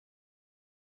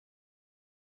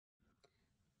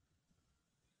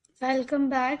Welcome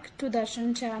back to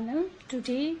Darshan channel.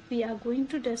 Today we are going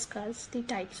to discuss the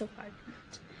types of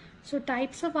argument. So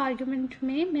types of argument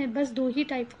में मैं बस दो ही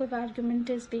type of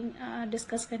argument is being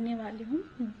discuss करने वाली हूँ.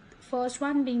 First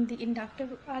one being the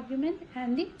inductive argument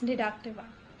and the deductive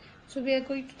argument. So we are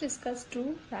going to discuss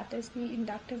two, that is the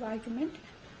inductive argument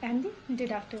and the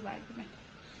deductive argument.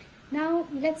 Now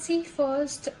let's see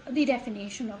first the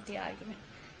definition of the argument.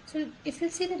 So if you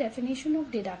see the definition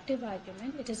of deductive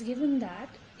argument, it is given that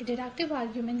a deductive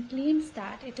argument claims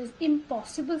that it is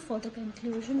impossible for the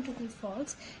conclusion to be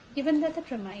false given that the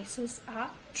premises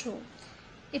are true.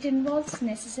 It involves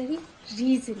necessary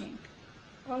reasoning.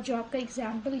 और जो आपका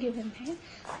example given है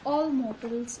all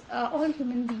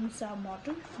human beings are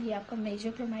mortal, ये आपका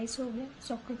major promise हो गया.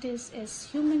 Socrates is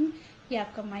human, ये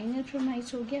आपका माइनर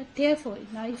प्रोमाइस हो गया. Therefore,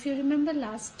 now if you remember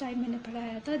last time मैंने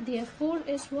पढ़ाया था, therefore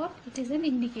is what? It is an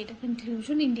indicator,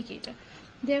 conclusion indicator.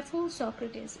 Therefore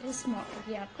Socrates is mortal,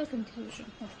 ये आपका conclusion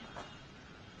हो गया.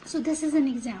 So this is an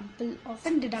example of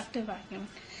a deductive argument.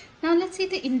 Now let's see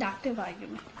the inductive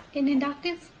argument. An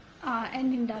inductive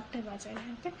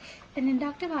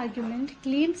argument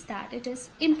claims that it is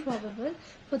improbable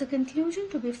for the conclusion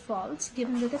to be false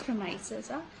given that the premises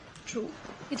are true.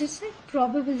 It is a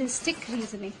probabilistic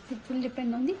reasoning. It will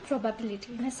depend on the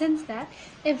probability in a sense that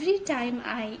every time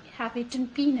I have eaten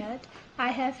peanut, I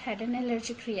have had an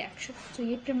allergic reaction. So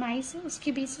ये premise है,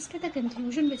 उसके basis पे the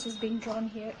conclusion which is being drawn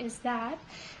here is that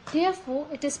therefore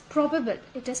it is probable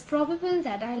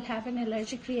that I'll have an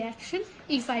allergic reaction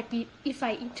if I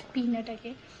eat peanut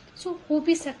again. So हो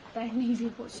भी सकता है, नहीं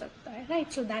भी हो सकता है,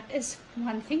 right? So that is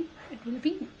one thing. It will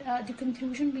be the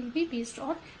conclusion will be based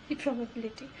on the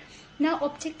probability. Now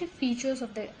objective features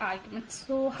of the argument.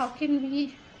 So how can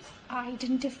we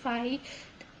identify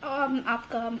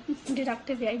आपका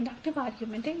deductive या inductive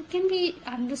argument है? It can be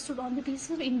understood on the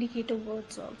basis of indicator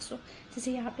words also.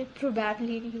 जैसे यहाँ पे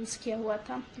probably use किया हुआ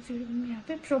था, if you remember यहाँ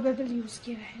पे probable use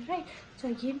किया है, right? So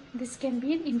again this can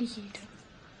be an indicator.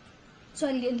 So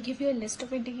I'll give you a list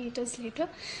of indicators later.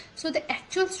 So the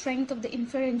actual strength of the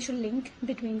inferential link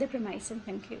between the premise and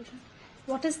conclusion.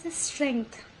 What is the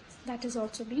strength? That is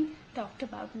also being talked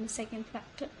about in the second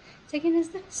factor. Second is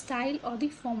the style or the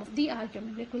form of the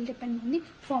argument. It will depend on the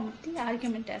form of the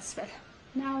argument as well.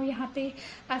 Now यहाँ पे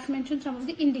I've mentioned some of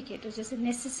the indicators जैसे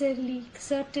necessarily,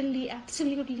 certainly,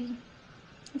 absolutely,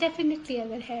 definitely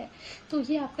अगर है तो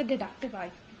ये आपका deductive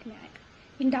argument में आएगा.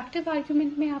 Inductive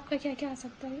argument में आपका क्या क्या आ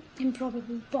सकता है?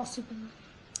 Improbable, possible,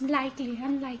 likely,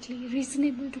 unlikely,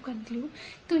 reasonable to conclude.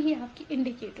 तो ये आपकी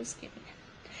indicators के बने.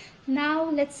 Now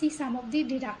let's see some of the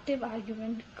deductive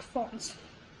argument forms.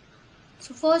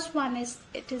 So first one is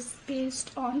it is based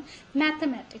on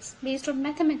mathematics. Based on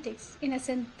mathematics in a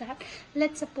sense that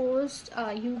let's suppose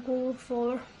you go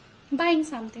for buying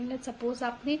something. Let's suppose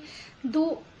आपने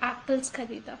 2 apples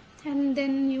खरीदा and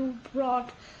then you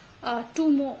brought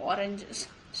 2 more oranges.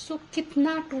 So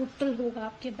कितना total होगा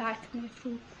आपके bag में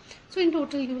fruit? So in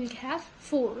total you will have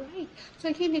 4, right? So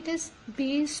again it is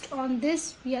based on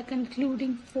this we are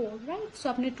concluding 4, right? So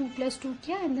आपने 2 plus 2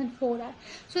 किया and then 4 are.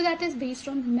 So that is based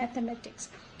on mathematics.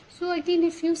 So again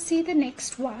if you see the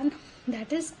next one,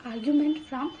 that is argument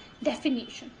from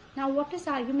definition. Now what is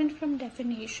argument from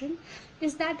definition?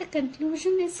 Is that the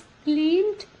conclusion is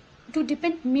claimed to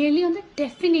depend merely on the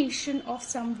definition of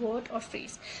some word or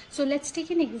phrase. So let's take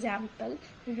an example.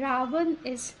 Ravan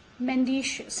is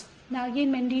mendacious. Now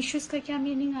again mendacious का क्या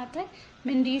meaning आता है?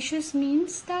 Mendacious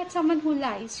means that someone who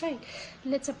lies, right?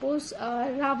 Let's suppose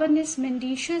Ravan is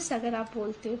mendacious अगर आप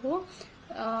बोलते हो,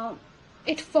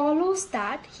 it follows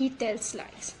that he tells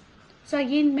lies. So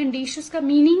again mendacious का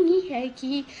meaning ही है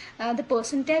कि the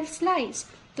person tells lies.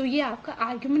 तो ये आपका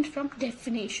argument from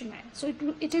definition है. So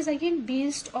it is again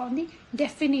based on the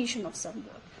definition of some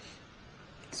word.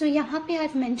 So यहाँ पे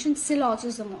I've mentioned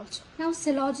syllogism also. Now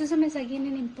syllogism is again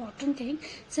an important thing.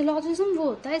 Syllogism वो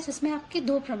होता है जिसमें आपके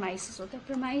 2 premises होते हैं,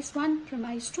 premise 1,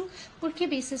 premise 2, उनके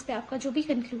basis पे आपका जो भी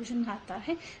conclusion आता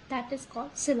है, that is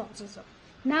called syllogism.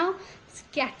 Now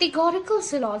categorical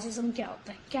syllogism क्या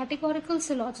होता है? Categorical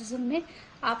syllogism में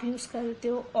आप use करते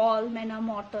हो all men are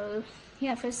mortal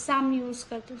या फिर some use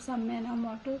करते हो some men are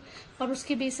mortal और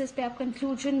उसके basis पे आप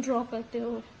conclusion draw करते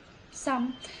हो सम.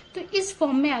 तो इस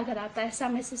फॉर्म में अगर आता है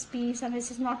सम S S P, some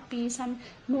S S not P, some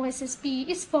no S S P,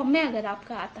 इस फॉर्म में अगर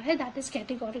आपका आता है that is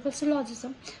categorical syllogism.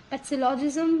 But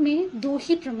syllogism में 2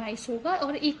 ही प्रमाइस होगा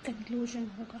और एक कंक्लूजन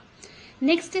होगा.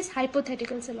 Next is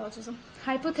hypothetical syllogism.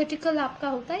 Hypothetical आपका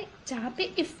होता है जहाँ पे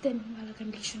इफ देन वाला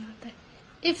कंडीशन आता है.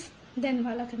 इफ देन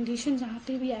वाला कंडीशन जहाँ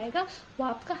पे भी आएगा वो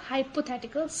आपका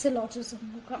हाइपोथेटिकल सिलॉजिज्म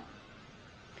होगा.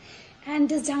 एंड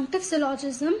डिसजंक्टिव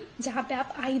सिलोजिज्म जहाँ पे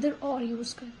आप आइदर और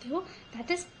यूज करते हो,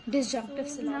 that is डिसजंक्टिव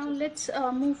syllogism. Now let's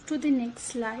move to the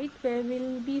next slide where will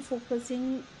be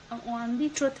focusing on the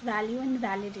truth value and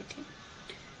validity.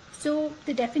 So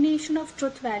the definition of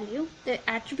truth value, the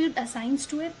attribute assigns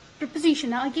to a preposition.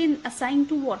 Now again, assigned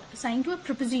to what? Assigned to a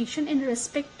preposition in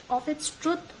respect of its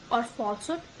truth or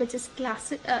falsehood, which is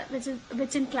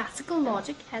which in classical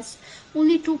logic has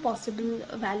only two possible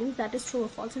values, that is true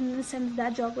or false. In the sense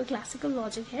that जो आपका classical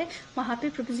logic है, वहाँ पे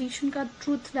preposition का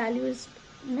truth value is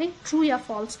में true या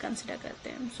false consider करते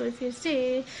हैं. So if you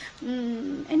say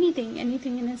anything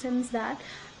in a sense that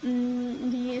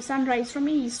the sun rise from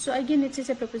east, so again it is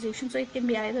a preposition, so it can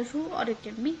be either true or it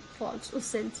can be false.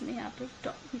 उस sense में यहाँ पे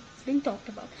being talked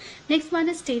about. Next one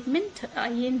is statement.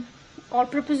 Again all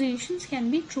prepositions can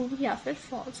be true या फिर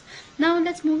false. Now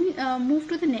let's move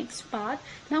to the next part.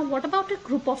 Now what about a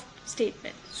group of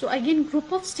statement? So again,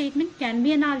 group of statement can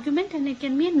be an argument and it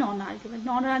can be a non-argument.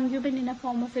 Non-argument in a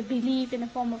form of a belief, in a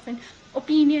form of an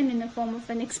opinion, in a form of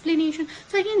an explanation.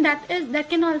 So again, that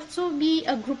can also be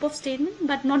a group of statement,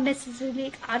 but not necessarily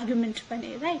like argument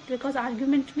bane, right? Because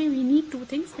argument में we need two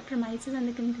things: the premises and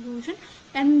the conclusion,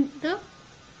 and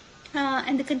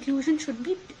the conclusion should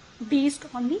be based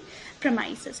on the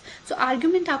premises. So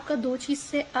argument आपका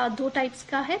दो types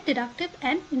का है, deductive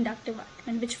and inductive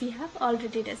argument, which we have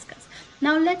already discussed.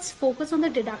 Now let's focus on the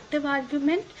deductive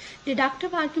argument.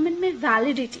 Deductive argument में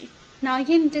validity. Now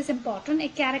again it is important, a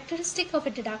characteristic of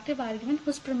a deductive argument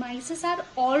whose premises are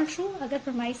all true. अगर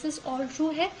premises all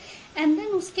true है, and then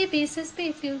उसके basis पे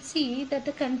if you see that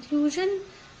the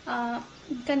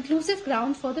conclusive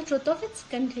ground for the truth of its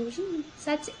conclusion,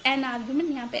 such an argument,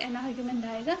 यहाँ पे an argument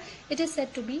आएगा, it is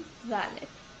said to be valid.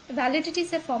 Validity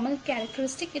is a formal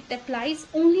characteristic, it applies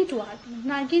only to argument.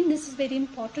 Now again this is very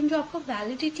important, जो आपको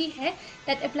validity है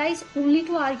that applies only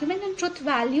to argument, and truth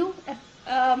value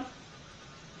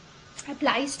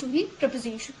applies to the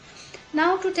preposition.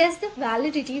 Now to test the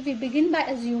validity, we begin by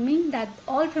assuming that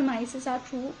all premises are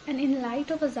true and in light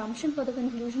of assumption for the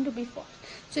conclusion to be false.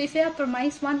 So if you have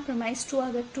premise 1, premise 2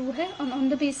 अगर true है, on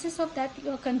the basis of that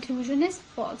your conclusion is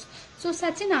false, so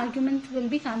such an argument will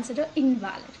be considered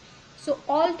invalid. So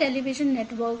all television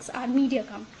networks are media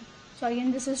company. So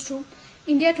again this is true.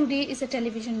 India Today is a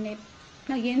television network.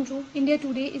 Again true. India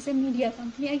Today is a media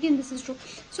company. Again this is true.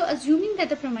 So assuming that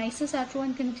the premises are true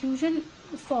and conclusion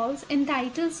false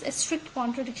entitles a strict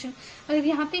contradiction. अगर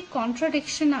यहाँ पे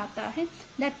contradiction आता है,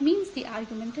 that means the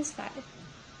argument is valid.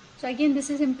 So again this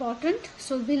is important.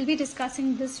 So we'll be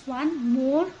discussing this one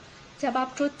more जब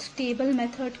आप truth table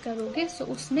method करोगे. So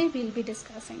उसमें we'll be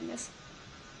discussing this.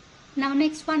 Now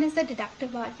next one is the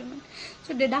deductive argument.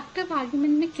 So deductive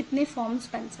argument में कितने forms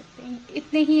बन सकते हैं?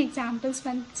 इतने ही examples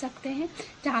बन सकते हैं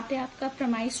जहाँ पे आपका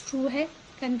premise true है,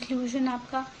 conclusion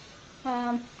आपका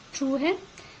true है,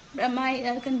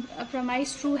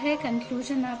 premise true है,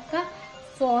 conclusion आपका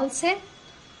false है,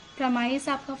 premise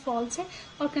आपका false है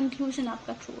और conclusion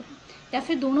आपका true है, या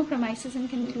फिर दोनों premises and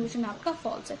conclusion आपका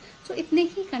false है. So इतने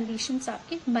ही conditions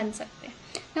आपके बन सकते हैं.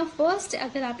 Now first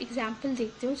अगर आप example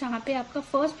देखते हो जहाँ पे आपका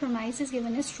first premise is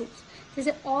given as true,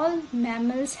 जैसे all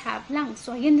mammals have lungs.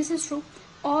 So again this is true.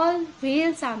 All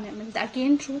whales are mammals.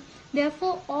 Again true.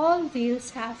 Therefore all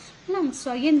whales have lungs.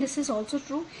 So again this is also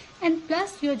true. And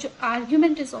plus your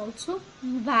argument is also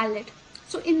valid.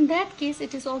 So in that case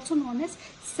it is also known as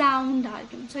sound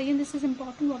argument. So again this is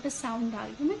important. What is sound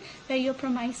argument? Where your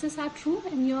premises are true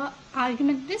and your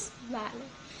argument is valid.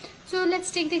 So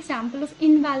let's take the example of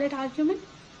invalid argument.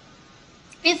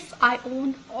 If I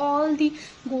own all the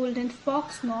golden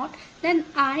fox knot, then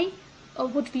I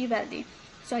would be wealthy.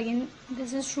 So again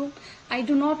this is true. I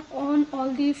do not own all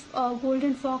the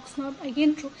golden fox knot.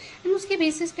 Again true. And उसके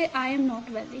basis पे I am not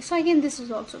wealthy. So again this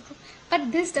is also true.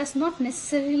 But this does not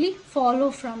necessarily follow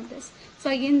from this.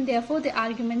 So again therefore the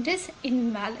argument is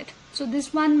invalid. So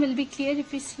this one will be clear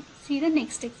if we see the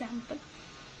next example.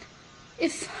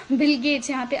 If Bill Gates,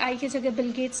 यहाँ पे I के जगह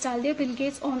Bill Gates डाल दिया, Bill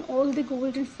Gates on all the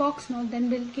golden fox knot, then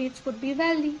Bill Gates would be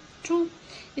wealthy. True.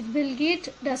 If Bill Gates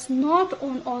does not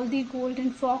own all the golden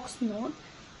fox knot,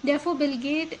 therefore Bill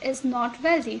Gates is not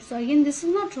wealthy. So again this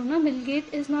is not true. No, Bill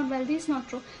Gates is not wealthy is not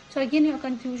true. So again your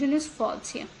conclusion is false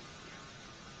here.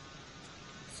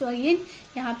 So again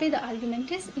यहाँ पे the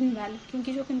argument is invalid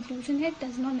क्योंकि जो conclusion है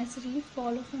does not necessarily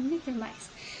follow from the premise.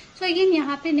 So again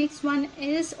यहाँ पे next one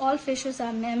is all fishes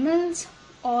are mammals,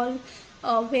 all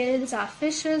whales are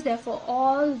fishes, therefore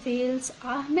all whales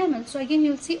are mammals. So again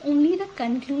you'll see only the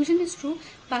conclusion is true,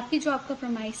 बाकी जो आपका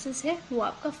premises है वो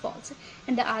आपका false है,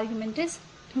 and the argument is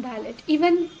valid.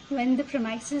 Even when the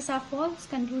premises are false,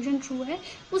 conclusion true है,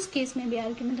 उस case में भी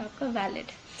argument आपका valid.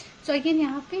 सो अगेन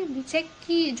यहाँ पे वी चेक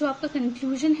कि जो आपका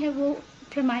कंक्लूजन है वो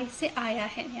प्रेमाइज से आया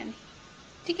है या नहीं,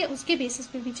 ठीक है, उसके बेसिस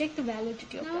पे we check the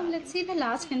validity of that. Now let's see the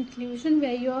last conclusion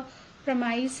where your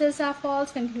premises are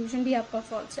false, conclusion भी आपका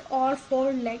false है. All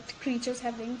four-legged creatures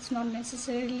have wings, not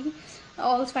necessarily.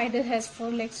 All spider has four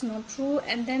legs, not true.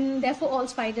 And then therefore all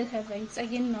spiders have wings,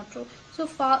 again not true. So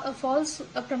false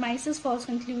premises, false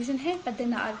conclusion है, but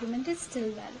then the argument is still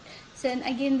valid. So and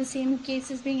again the same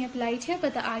case is being applied here,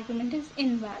 but the argument is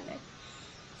invalid.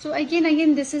 So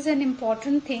again this is an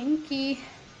important thing कि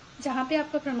जहाँ पे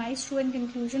आपका promise true and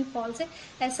conclusion false है,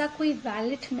 ऐसा कोई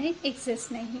valid में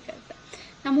exist नहीं करता.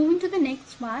 Now moving to the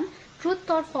next one,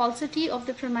 truth और falsity of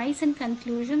the promise and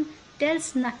conclusion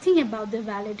tales nothing about the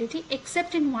validity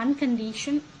accept in one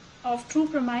condition of true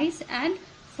promise and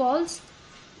false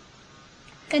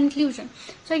conclusion.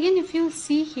 So again if you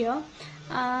see here,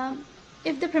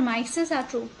 if the premises are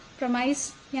true,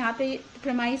 premise यहाँ पे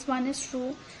premise 1 is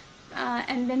true,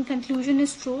 and then conclusion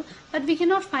is true, but we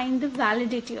cannot find the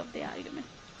validity of the argument.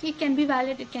 It can be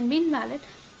valid, it can be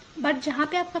invalid, but जहाँ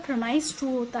पे आपका premise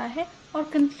true होता है और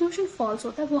conclusion false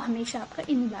होता है वो हमेशा आपका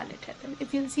invalid है.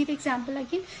 If you see the example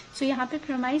again, so यहाँ पे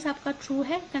premise आपका true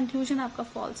है, conclusion आपका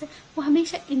false है, वो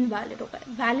हमेशा invalid होगा,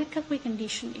 valid का कोई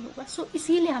condition नहीं होगा. So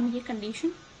इसीलिए हम ये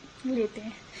condition लेते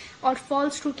हैं. और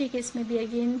false true के केस में भी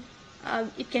again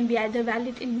it can be either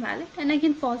valid, invalid, and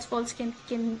again false can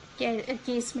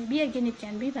case में भी again it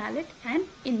can be valid and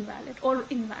invalid or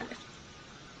invalid.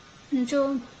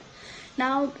 जो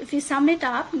now if you sum it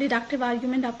up, deductive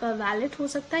argument आपका valid हो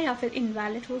सकता है या फिर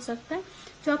invalid हो सकता है.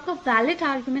 जो आपका valid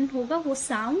argument होगा वो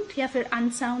sound या फिर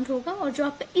unsound होगा, और जो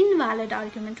आपका invalid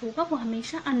argument होगा वो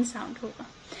हमेशा unsound होगा.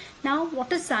 Now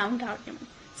what is sound argument?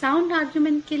 Sound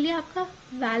argument के लिए आपका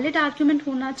वैलिड आर्ग्यूमेंट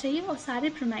होना चाहिए और सारे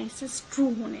प्रीमाइसेस ट्रू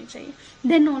होने चाहिए,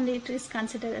 then only it is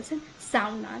considered as an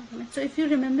sound argument. So if you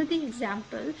remember the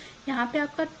example, यहाँ पे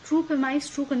आपका ट्रू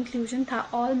प्रीमाइस ट्रू कंक्लूजन था,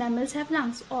 all mammals have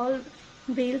lungs, all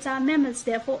whales are mammals,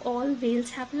 therefore all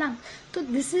whales have lungs. So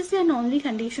this is the only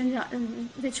condition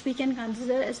which we can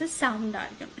consider as a sound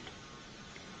argument.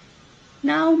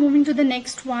 Now moving to the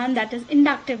next one, that is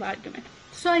inductive argument.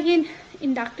 So again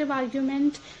inductive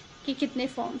argument कि कितने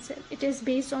forms है. It is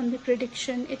based on the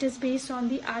prediction, it is based on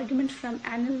the argument from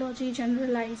analogy,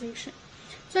 generalisation.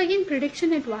 So again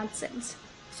prediction eight one sense.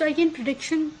 So again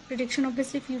prediction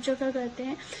obviously future का करते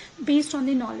हैं based on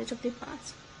the knowledge of the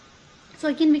past. So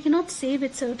again we can not से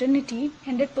with certainty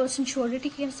 100% surety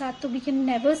के साथ, तो we can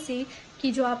never say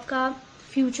कि जो आपका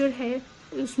फ्यूचर है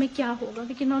उसमें क्या होगा,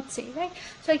 वी कैन नॉट से, right.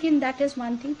 So again that is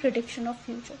one thing, prediction of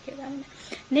future के बारे में.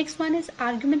 Next one is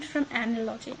argument from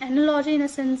analogy. Analogy in a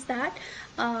sense that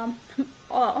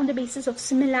on the basis of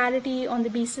similarity, on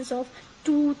the basis of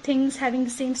two things having the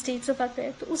same states of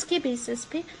affair, तो उसके basis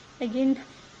पे again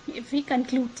if we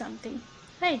conclude something,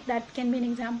 right, that can be an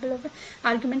example of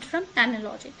argument from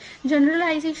analogy.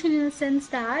 Generalization in the sense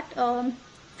that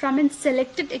from a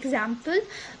selected example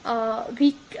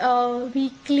we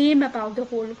claim about the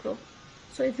whole group.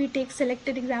 So if we take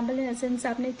selected example in a sense,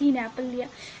 आपने 3 Apple लिया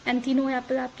and तीनों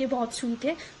Apple आपके बहुत sweet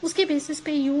है, उसके basis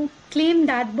पे you claim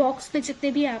that box में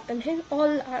जितने भी एप्पल है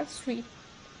ऑल आर स्वीट.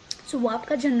 सो वो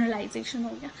आपका जनरलाइजेशन हो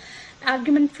गया.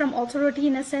 Argument from authority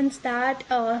in a sense that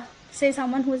say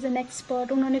someone who is an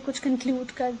expert, उन्होंने कुछ conclude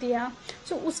कर दिया,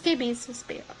 so उसके basis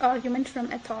पे argument from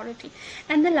authority.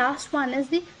 And the last one is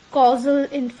the causal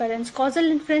inference. Causal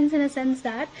inference in a sense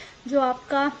that जो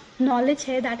आपका knowledge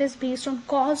है that is based on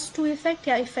cause to effect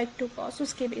या effect to cause,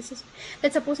 उसके basis पे.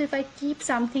 Let's suppose if I keep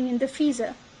something in the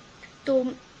freezer, तो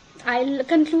I'll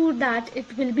conclude that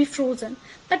it will be frozen,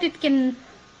 but it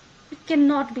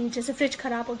cannot be, जैसे fridge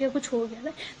खराब हो गया, कुछ हो गया,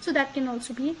 right? So that can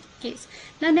also be a case.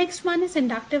 Now next one is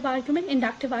inductive argument.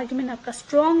 Inductive argument आपका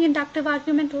strong inductive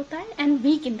argument होता है and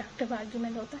weak inductive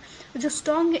argument होता है. जो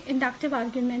strong inductive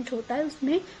argument होता है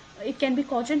उसमें it can be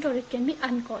cogent or it can be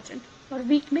uncogent, और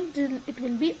weak में it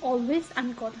will be always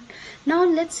uncogent. Now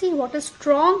let's see what is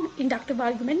strong inductive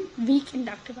argument, weak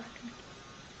inductive argument.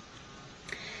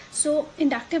 So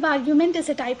inductive argument is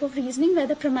a type of reasoning where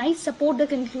the premise support the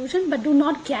conclusion but do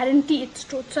not guarantee its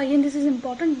truth. So again this is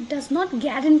important, it does not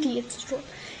guarantee its truth.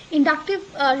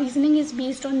 Inductive reasoning is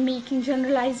based on making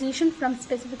generalization from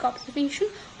specific observation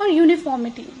or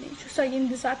uniformity in nature. So again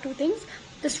these are two things.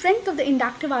 The strength of the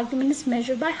inductive argument is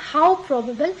measured by how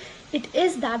probable it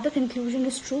is that the conclusion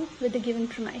is true with the given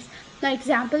premise. Now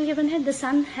example given है, the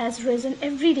sun has risen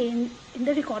every day in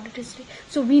the recorded history.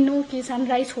 So we know कि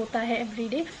sunrise होता है every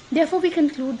day. Therefore we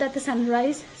conclude that the sun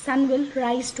will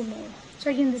rise tomorrow. So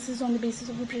again this is on the basis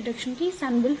of the prediction कि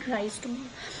sun will rise tomorrow.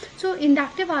 So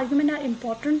inductive argument are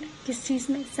important किस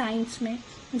चीज़ में, science में,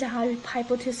 जहाँ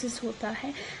hypothesis होता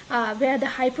है, where the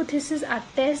hypotheses are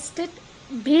tested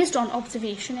based on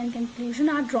observation and conclusion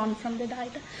are drawn from the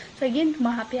data. So again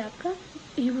वहाँ पे आपका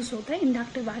use होता है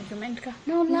inductive argument का.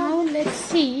 Now let's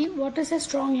see what is a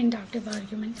strong inductive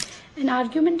argument. An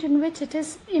argument in which it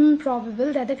is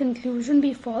improbable that the conclusion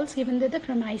be false given that the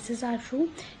premises are true.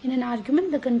 In an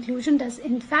argument, the conclusion does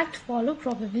in fact follow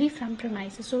probably from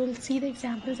premises. So we'll see the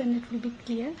examples and it will be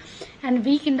clear. And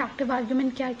weak inductive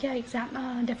argument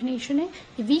क्या definition है?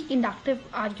 Weak inductive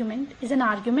argument is an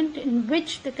argument in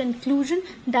which the conclusion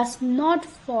does not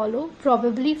follow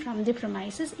probably from the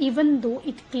premises even though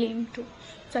it claimed to.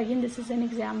 So again, this is an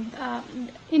example.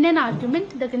 In an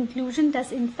argument, the conclusion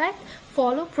does in fact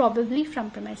follow probably from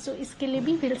premise. So इसके लिए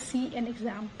भी we'll see an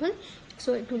example.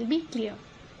 So it will be clear.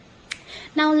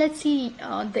 Now let's see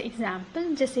the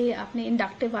example. जैसे आपने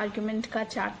inductive argument का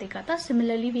chart देखा था.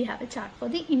 Similarly, we have a chart for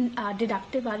the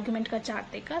deductive argument का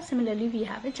chart देखा. Similarly, we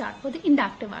have a chart for the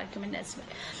inductive argument as well.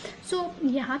 So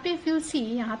यहाँ पे if you'll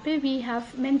see, यहाँ पे we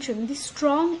have mentioned the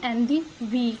strong and the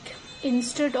weak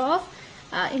instead of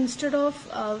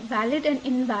valid and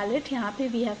invalid. यहाँ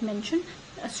पे we have mentioned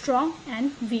strong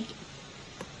and weak.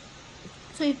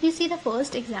 So if we see the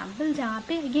first example, जहाँ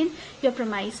पे again your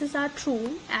premises are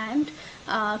true and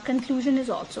conclusion is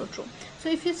also true. So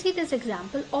if you see this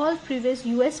example, all previous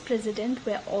US presidents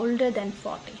were older than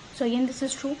 40. So again this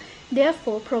is true.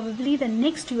 Therefore, probably the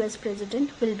next US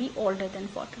president will be older than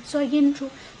 40. So again true.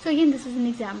 So again this is an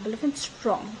example of a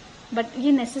strong. But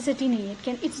ये necessity नहीं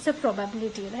है. It's a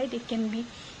probability, right? It can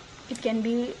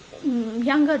be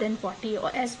younger than 40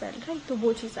 or as well, right? तो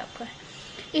वो चीज़ आपका है.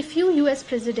 If few US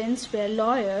presidents were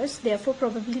lawyers, therefore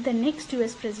probably the next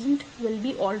US president will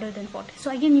be older than 40.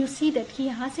 So again you see that कि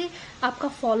यहाँ से आपका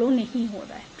follow नहीं हो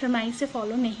रहा है, premise से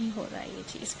follow नहीं हो रहा है ये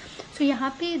चीज़. So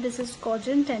यहाँ पे this is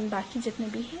cogent and बाकी जितने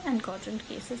भी हैं uncogent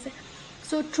cases है.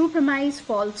 So true premise,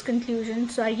 false conclusion.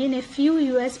 So again, if few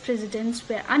US presidents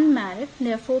were unmarried,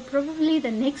 therefore probably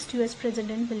the next US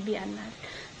president will be unmarried.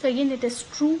 So again, it is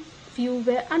true, few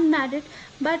were unmarried,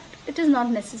 but it is not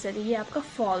necessary. ये आपका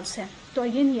false है. तो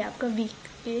again ये आपका weak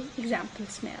के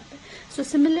examples में आता है. So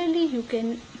similarly, you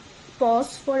can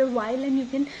pause for a while and you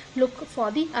can look for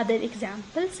the other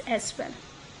examples as well.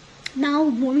 Now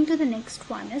moving to the next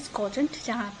one is cogent,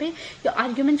 जहाँ पे your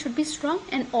argument should be strong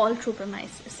and all true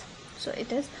premises. So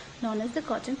it is known as the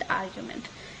cogent argument.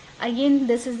 Again,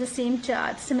 this is the same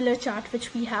chart, similar chart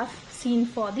which we have seen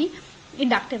for the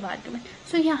inductive argument.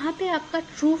 So यहाँ पे आपका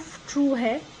true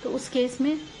है, तो उस case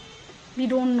में we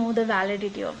don't know the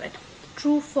validity of it.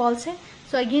 True false है,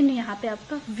 so again यहाँ पे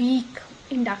आपका weak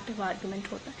inductive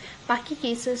argument होता है. बाकी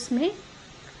cases में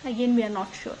again we are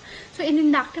not sure. So in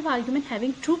inductive argument,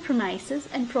 having true premises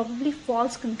and probably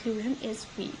false conclusion is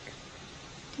weak.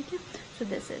 Okay? So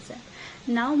this is it.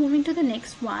 Now moving to the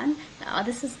next one,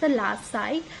 this is the last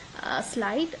slide.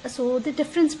 So the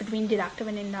difference between deductive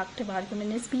and inductive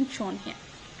argument is being shown here.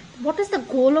 What is the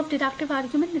goal of deductive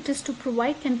argument? It is to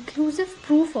provide conclusive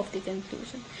proof of the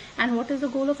conclusion. And what is the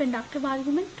goal of inductive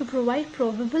argument? To provide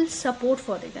probable support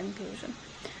for the conclusion.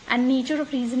 And nature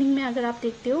of reasoning में अगर आप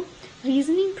देखते हो,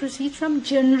 reasoning proceeds from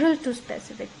general to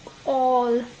specific.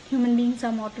 All human beings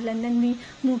are mortal and then we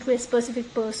move to a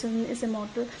specific person is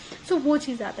immortal. So वो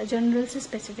चीज़ आता है general से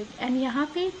specific. And यहाँ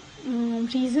पे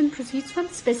reason proceeds from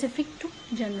specific to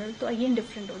general. तो again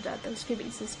different हो जाता है उसके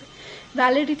basis पे.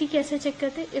 Validity कैसे check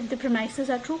करते हैं? If the premises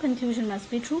are true, conclusion must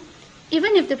be true.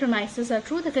 Even if the premises are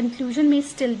true, the conclusion may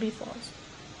still be false.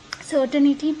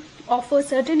 Certainty offers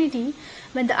certainty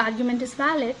when the argument is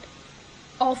valid.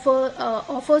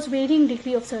 Offers varying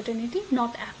degree of certainty,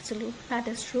 not absolute. That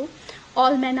is true.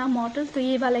 All men are mortal. तो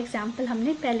ये वाला example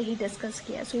हमने पहले ही discuss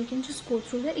किया. So you can just go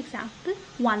through the example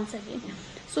once again.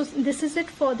 So this is it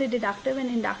for the deductive and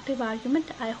inductive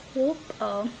argument. I hope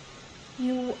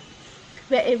you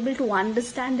were able to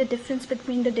understand the difference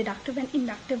between the deductive and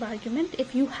inductive argument.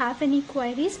 If you have any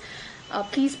queries,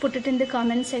 please put it in the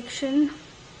comment section.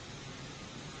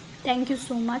 Thank you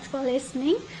so much for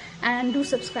listening and do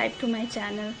subscribe to my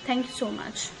channel. Thank you so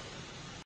much.